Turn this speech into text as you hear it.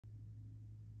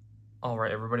All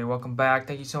right, everybody, welcome back.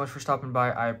 Thank you so much for stopping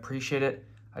by. I appreciate it.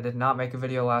 I did not make a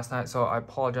video last night, so I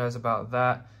apologize about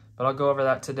that. But I'll go over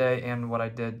that today and what I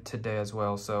did today as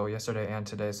well. So yesterday and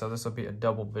today. So this will be a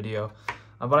double video.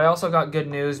 But I also got good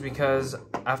news because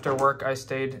after work, I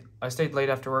stayed late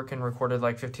after work and recorded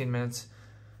like 15 minutes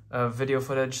of video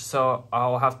footage. So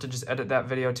I'll have to just edit that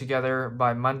video together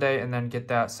by Monday and then get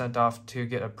that sent off to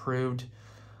get approved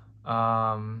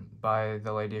by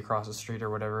the lady across the street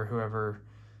or whatever, whoever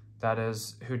that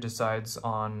is, who decides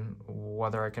on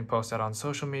whether I can post that on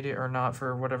social media or not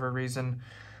for whatever reason.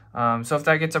 So if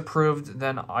that gets approved,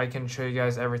 then I can show you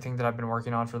guys everything that I've been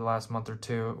working on for the last month or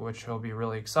two, which will be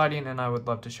really exciting, and I would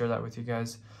love to share that with you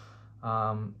guys.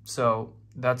 So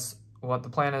that's what the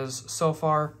plan is so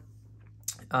far.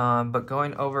 But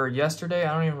going over yesterday,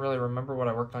 I don't even really remember what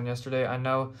I worked on yesterday. I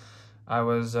know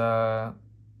I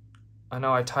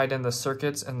tied in the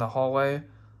circuits in the hallway.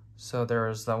 So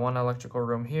there's the one electrical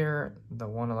room here, the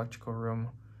one electrical room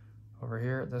over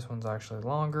here. This one's actually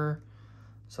longer.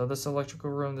 So this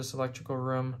electrical room,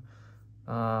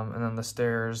 and then the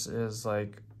stairs is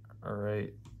like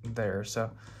right there.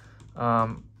 So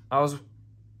I was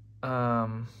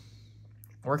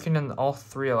working in all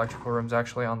three electrical rooms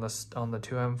actually on the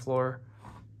 2M floor.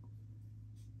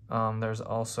 There's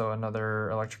also another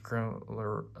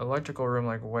electrical room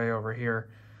like way over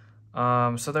here.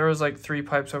 So there was like 3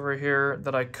 pipes over here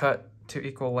that I cut to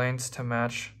equal lengths to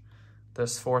match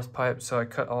this 4th pipe. So I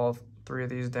cut all 3 of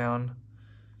these down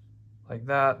like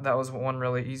that. That was one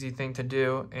really easy thing to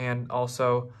do, and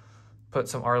also put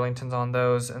some Arlingtons on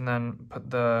those, and then put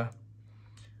the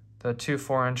 2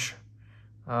 4-inch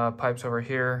pipes over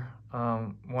here.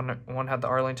 One had the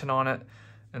Arlington on it,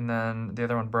 and then the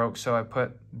other one broke, so I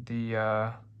put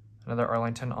the another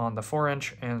Arlington on the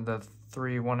 4-inch and the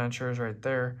 3 1-inchers right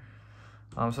there.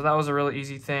 So that was a really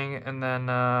easy thing, and then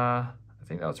I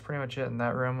think that was pretty much it in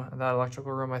that room, that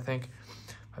electrical room. I think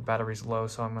my battery's low,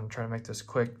 so I'm going to try to make this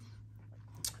quick.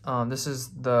 This is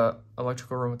the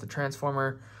electrical room with the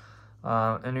transformer,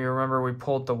 and you remember we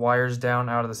pulled the wires down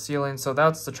out of the ceiling, so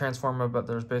that's the transformer, but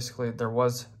there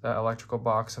was that electrical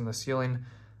box in the ceiling,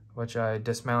 which I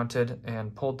dismounted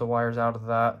and pulled the wires out of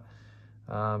that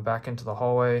back into the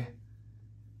hallway,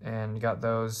 and got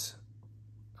those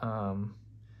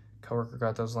coworker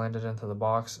got those landed into the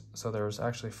box. So there was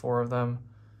actually 4 of them.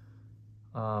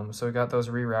 So we got those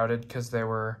rerouted because they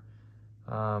were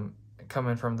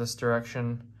coming from this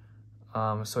direction.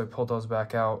 So we pulled those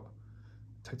back out,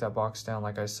 took that box down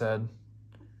like I said,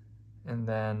 and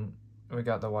then we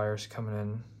got the wires coming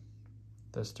in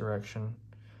this direction, and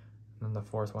then the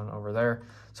 4th one over there.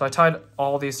 So I tied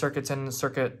all these circuits in the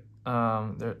circuit.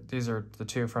 These are the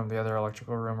 2 from the other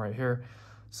electrical room right here.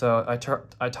 So I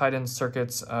tied in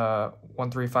circuits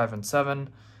 1, 3, 5, and 7.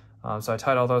 So I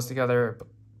tied all those together,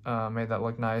 made that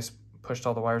look nice, pushed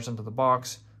all the wires into the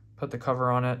box, put the cover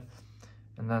on it,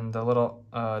 and then the little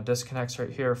disconnects right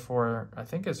here for, I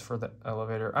think it's for the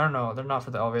elevator. I don't know, they're not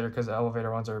for the elevator because the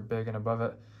elevator ones are big and above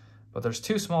it. But there's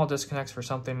 2 small disconnects for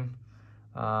something.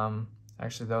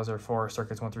 Actually, those are for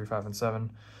circuits 1, 3, 5, and 7.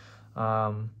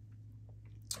 Or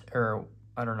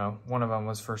I don't know, one of them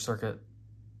was for circuit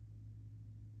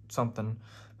something.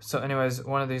 So anyways,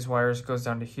 one of these wires goes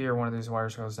down to here, one of these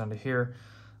wires goes down to here.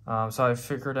 So I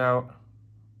figured out,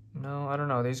 no, I don't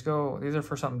know, these are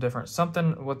for something different.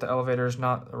 Something with the elevator is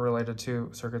not related to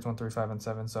circuits 1, 3, 5, and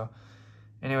 7. So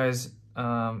anyways,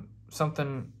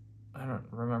 something, I don't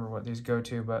remember what these go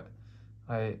to, but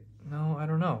I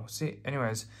don't know. See,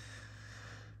 anyways,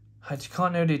 I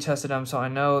continuity tested them, so I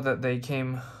know that they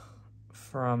came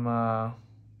from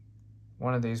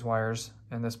one of these wires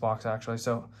in this box actually.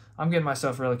 So I'm getting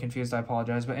myself really confused, I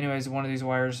apologize. But anyways, one of these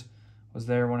wires was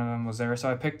there, one of them was there.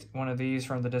 So I picked one of these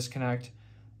from the disconnect,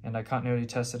 and I continuity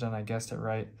tested and I guessed it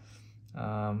right.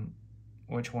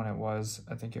 Which one it was.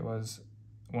 I think it was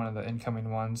one of the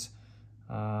incoming ones.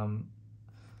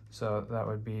 So that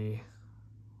would be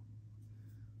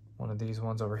one of these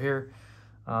ones over here.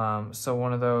 So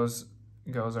one of those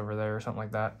goes over there or something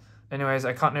like that. Anyways,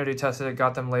 I continuity tested it,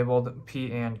 got them labeled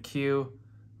P and Q,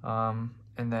 and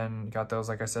then got those,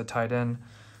 like I said, tied in.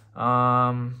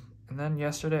 And then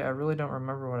yesterday, I really don't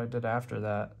remember what I did after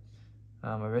that.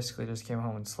 I basically just came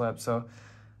home and slept. So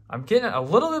I'm getting a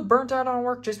little bit burnt out on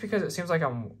work just because it seems like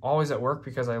I'm always at work,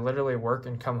 because I literally work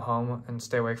and come home and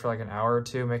stay awake for like an hour or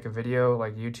 2, make a video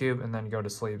like YouTube, and then go to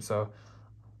sleep. So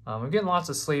I'm getting lots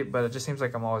of sleep, but it just seems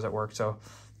like I'm always at work. So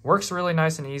work's really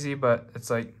nice and easy, but it's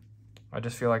like, I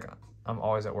just feel like I'm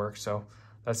always at work. So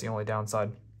that's the only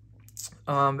downside.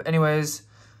 Anyways,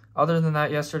 other than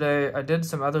that, yesterday I did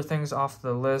some other things off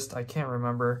the list. I can't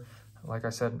remember. Like I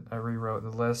said, I rewrote the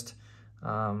list.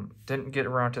 Didn't get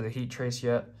around to the heat trace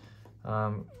yet.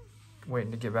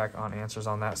 Waiting to get back on answers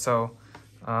on that. So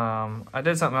I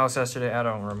did something else yesterday. I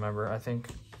don't remember. I think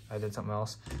I did something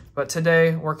else. But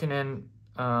today, working in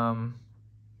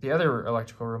the other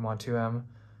electrical room on 2M,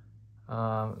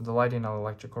 the lighting on the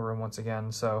electrical room once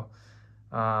again. So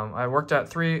I worked at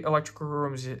 3 electrical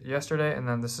rooms yesterday, and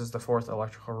then this is the 4th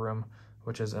electrical room,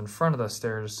 which is in front of the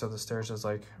stairs. So the stairs is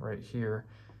like right here,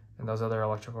 and those other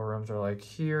electrical rooms are like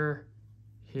here,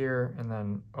 here, and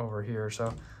then over here.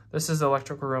 So this is the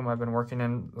electrical room I've been working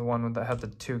in, the one that had the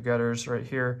 2 gutters right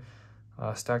here,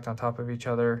 stacked on top of each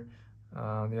other.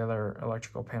 The other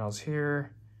electrical panels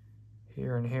here,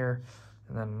 here, and here,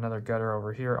 and then another gutter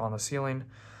over here on the ceiling.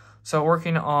 So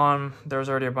working on, there's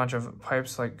already a bunch of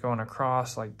pipes like going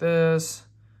across like this.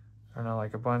 I don't know,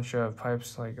 like a bunch of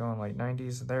pipes like going like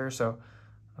 90s there. So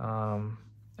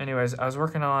anyways, I was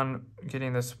working on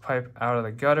getting this pipe out of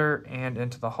the gutter and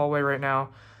into the hallway right now.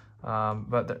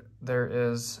 But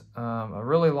there is a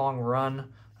really long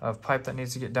run of pipe that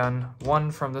needs to get done. One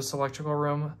from this electrical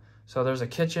room. So there's a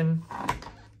kitchen.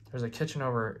 There's a kitchen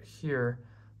over here.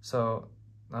 So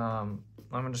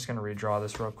I'm just gonna redraw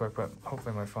this real quick, but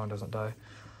hopefully my phone doesn't die.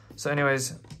 So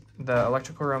anyways, the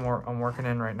electrical room I'm working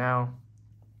in right now,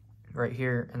 right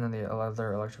here, and then the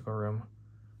other electrical room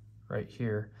right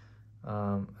here.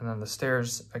 And then the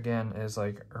stairs again is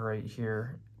like right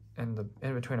here in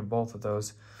between of both of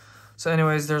those. So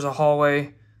anyways, there's a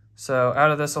hallway. So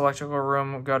out of this electrical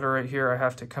room gutter right here, I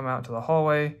have to come out to the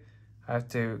hallway. I have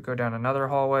to go down another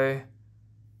hallway.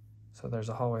 So there's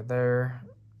a hallway there.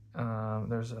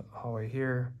 There's a hallway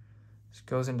here. This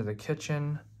goes into the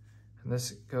kitchen, and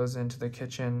this goes into the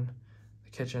kitchen. The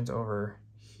kitchen's over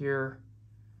here.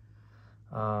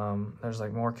 There's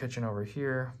like more kitchen over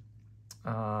here,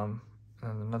 and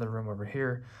another room over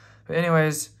here. But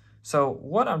anyways, so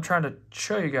what I'm trying to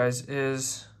show you guys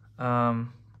is,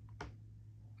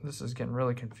 this is getting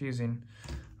really confusing.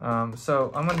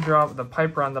 So I'm going to draw the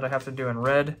pipe run that I have to do in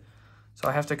red. So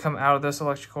I have to come out of this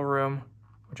electrical room,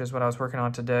 which is what I was working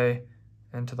on today,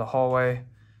 into the hallway.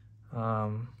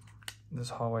 This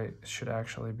hallway should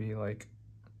actually be like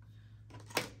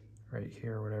right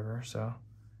here or whatever. So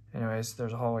anyways,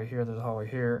 there's a hallway here, there's a hallway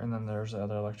here, and then there's the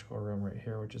other electrical room right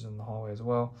here, which is in the hallway as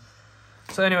well.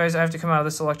 So anyways, I have to come out of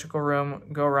this electrical room,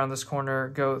 go around this corner,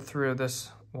 go through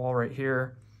this wall right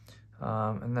here,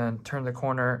 and then turn the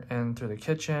corner and through the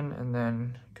kitchen, and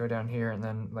then go down here, and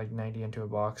then like 90 into a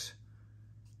box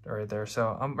right there.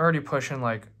 So I'm already pushing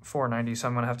like 490, so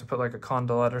I'm gonna have to put like a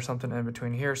conduit or something in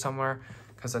between here somewhere,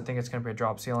 because I think it's gonna be a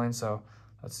drop ceiling. So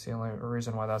that's the only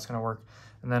reason why that's gonna work.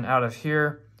 And then out of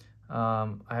here,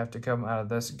 I have to come out of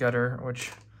this gutter,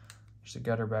 which there's a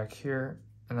gutter back here,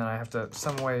 and then I have to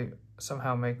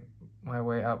somehow make my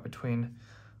way out between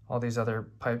all these other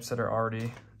pipes that are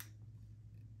already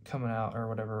coming out or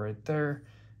whatever right there.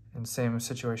 And same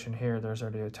situation here, there's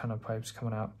already a ton of pipes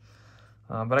coming out.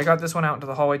 But I got this one out into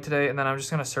the hallway today, and then I'm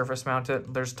just gonna surface mount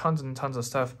it. There's tons and tons of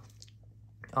stuff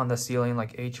on the ceiling,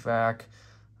 like HVAC,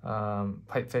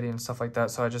 pipe fitting and stuff like that.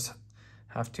 So I just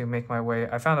have to make my way.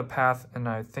 I found a path, and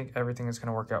I think everything is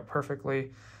gonna work out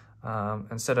perfectly.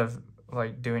 Instead of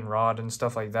like doing rod and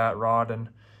stuff like that, rod and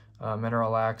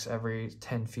mineral wax every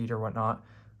 10 feet or whatnot,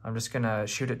 I'm just gonna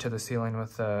shoot it to the ceiling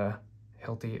with a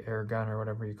Hilti air gun or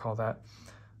whatever you call that,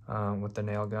 with the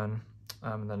nail gun,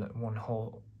 and then one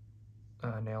hole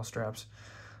nail straps.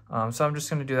 So I'm just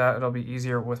gonna do that. It'll be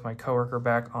easier with my coworker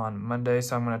back on Monday.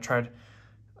 So I'm gonna try.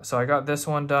 So I got this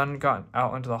one done, got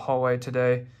out into the hallway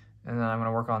today, and then I'm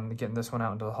gonna work on getting this one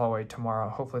out into the hallway tomorrow.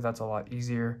 Hopefully that's a lot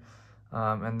easier.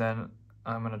 And then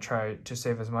I'm gonna try to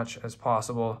save as much as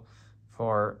possible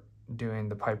for doing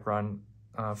the pipe run,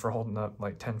 for holding up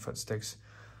like 10-foot sticks,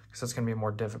 because it's gonna be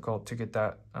more difficult to get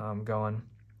that going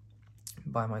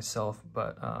by myself.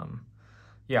 But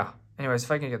yeah. Anyways,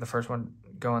 if I can get the first one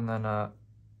going, then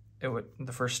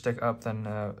the first stick up, then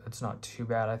it's not too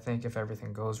bad, I think, if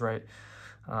everything goes right.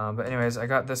 But anyways, I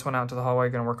got this one out to the hallway,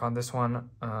 gonna work on this one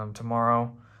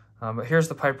tomorrow. But here's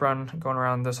the pipe run going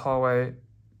around this hallway,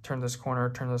 turn this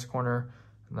corner,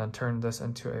 and then turn this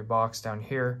into a box down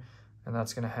here. And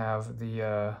that's gonna have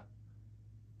the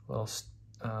little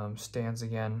stands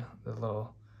again, the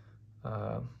little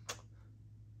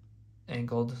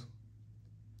angled,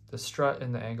 the strut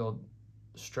and the angled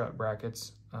strut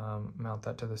brackets, mount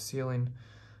that to the ceiling.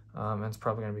 And it's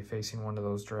probably going to be facing one of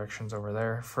those directions over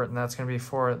there. And that's going to be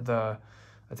for the,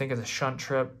 I think it's a shunt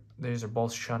trip. These are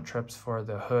both shunt trips for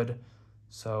the hood.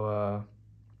 So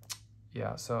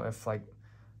yeah, so if like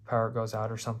power goes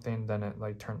out or something, then it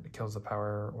like kills the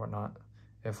power or whatnot.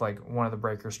 If like one of the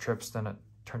breakers trips, then it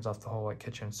turns off the whole like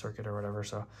kitchen circuit or whatever,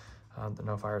 so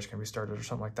no fires can be started or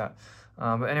something like that.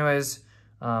 But anyways,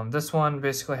 this one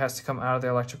basically has to come out of the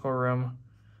electrical room.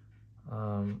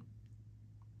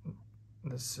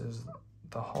 This is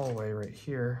the hallway right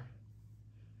here.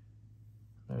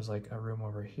 There's like a room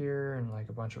over here and like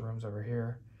a bunch of rooms over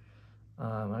here.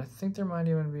 I think there might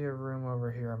even be a room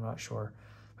over here, I'm not sure.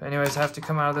 But anyways, I have to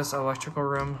come out of this electrical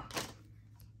room,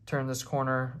 turn this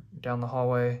corner down the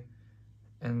hallway,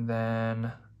 and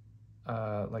then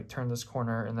like turn this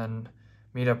corner and then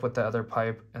meet up with the other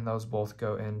pipe, and those both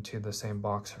go into the same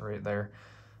box right there.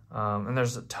 And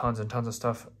there's tons and tons of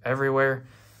stuff everywhere.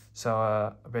 So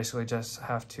I basically just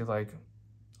have to like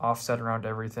offset around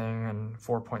everything and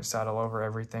 4-point saddle over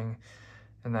everything.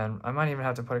 And then I might even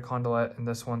have to put a conduit in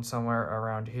this one somewhere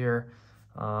around here.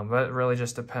 But it really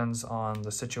just depends on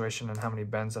the situation and how many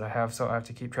bends that I have. So I have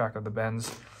to keep track of the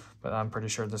bends, but I'm pretty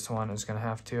sure this one is gonna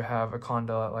have to have a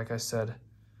conduit, like I said,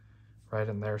 right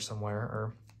in there somewhere,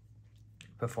 or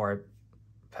before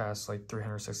I pass like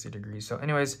 360 degrees. So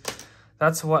anyways,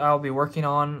 that's what I'll be working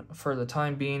on for the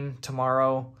time being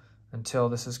tomorrow until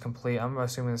this is complete. I'm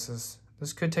assuming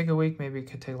this could take a week, maybe it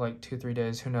could take like 2-3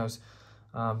 days, who knows.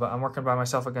 But I'm working by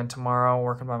myself again tomorrow,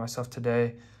 working by myself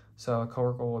today. So a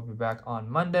coworker will be back on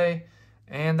Monday.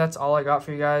 And that's all I got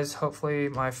for you guys. Hopefully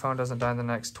my phone doesn't die in the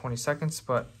next 20 seconds,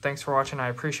 but thanks for watching. I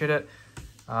appreciate it.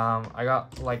 I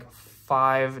got like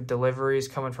 5 deliveries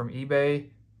coming from eBay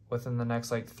within the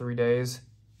next like 3 days.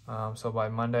 So by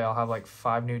Monday, I'll have like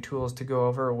 5 new tools to go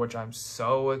over, which I'm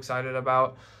so excited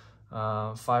about.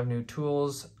 5 new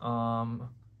tools,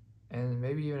 and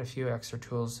maybe even a few extra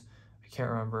tools. I can't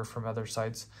remember from other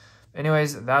sites.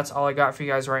 Anyways, that's all I got for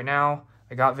you guys right now.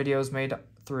 I got videos made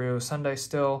through Sunday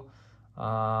still.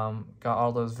 Got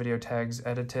all those video tags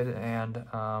edited and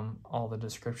all the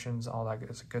descriptions, all that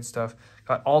good stuff.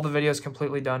 Got all the videos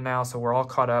completely done now, so we're all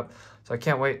caught up. So I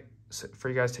can't wait for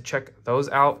you guys to check those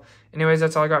out. Anyways,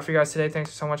 that's all I got for you guys today.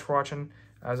 Thanks so much for watching.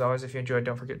 As always, if you enjoyed,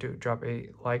 don't forget to drop a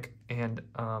like and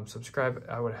subscribe.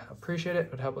 I would appreciate it.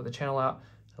 It would help with the channel out.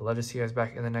 I'd love to see you guys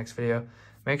back in the next video.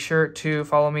 Make sure to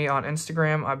follow me on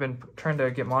Instagram. I've been trying to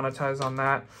get monetized on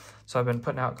that, so I've been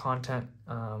putting out content,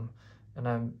 and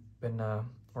I've been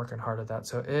working hard at that.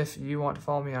 So if you want to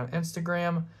follow me on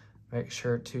Instagram, make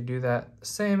sure to do that.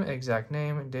 Same exact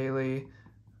name, Daily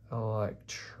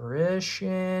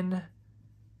Electrician,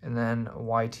 and then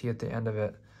YT at the end of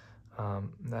it.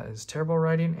 That is terrible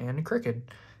writing and crooked.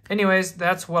 Anyways,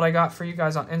 that's what I got for you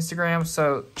guys on Instagram,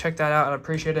 so check that out. I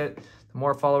appreciate it. The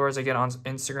more followers I get on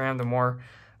Instagram, the more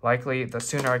likely, the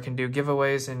sooner I can do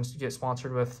giveaways and get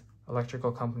sponsored with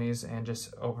electrical companies and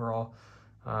just overall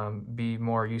be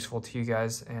more useful to you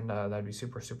guys, and that'd be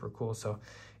super, super cool. So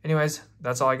anyways,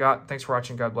 that's all I got. Thanks for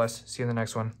watching. God bless. See you in the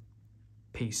next one.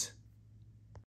 Peace.